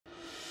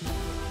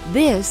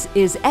This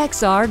is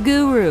XR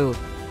Guru.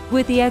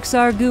 With the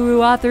XR Guru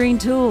authoring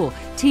tool,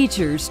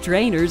 teachers,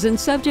 trainers, and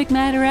subject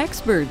matter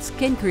experts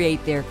can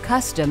create their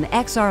custom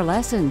XR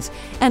lessons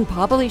and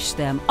publish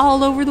them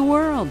all over the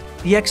world.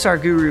 The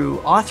XR Guru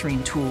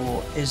authoring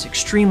tool is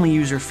extremely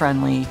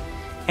user-friendly.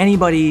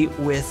 Anybody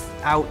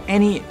without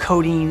any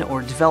coding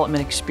or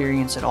development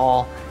experience at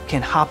all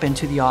can hop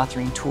into the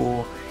authoring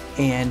tool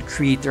and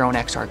create their own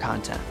XR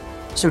content.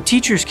 So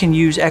teachers can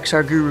use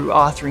XR Guru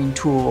authoring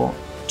tool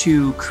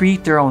to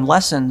create their own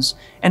lessons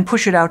and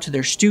push it out to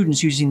their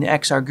students using the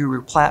XR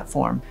Guru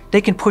platform.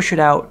 They can push it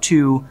out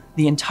to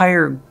the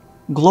entire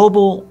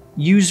global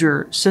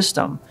user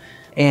system,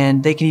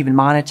 and they can even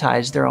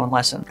monetize their own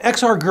lesson.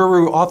 XR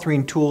Guru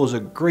authoring tool is a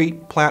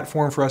great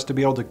platform for us to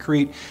be able to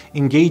create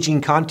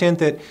engaging content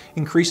that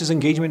increases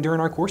engagement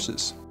during our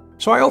courses.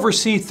 So I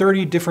oversee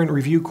 30 different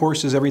review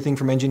courses, everything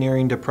from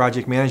engineering to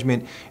project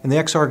management, and the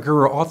XR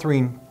Guru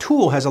authoring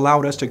tool has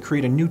allowed us to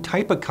create a new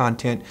type of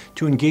content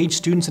to engage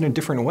students in a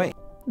different way.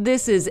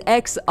 This is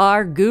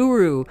XR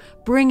Guru,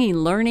 bringing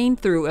learning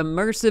through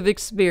immersive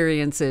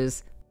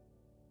experiences.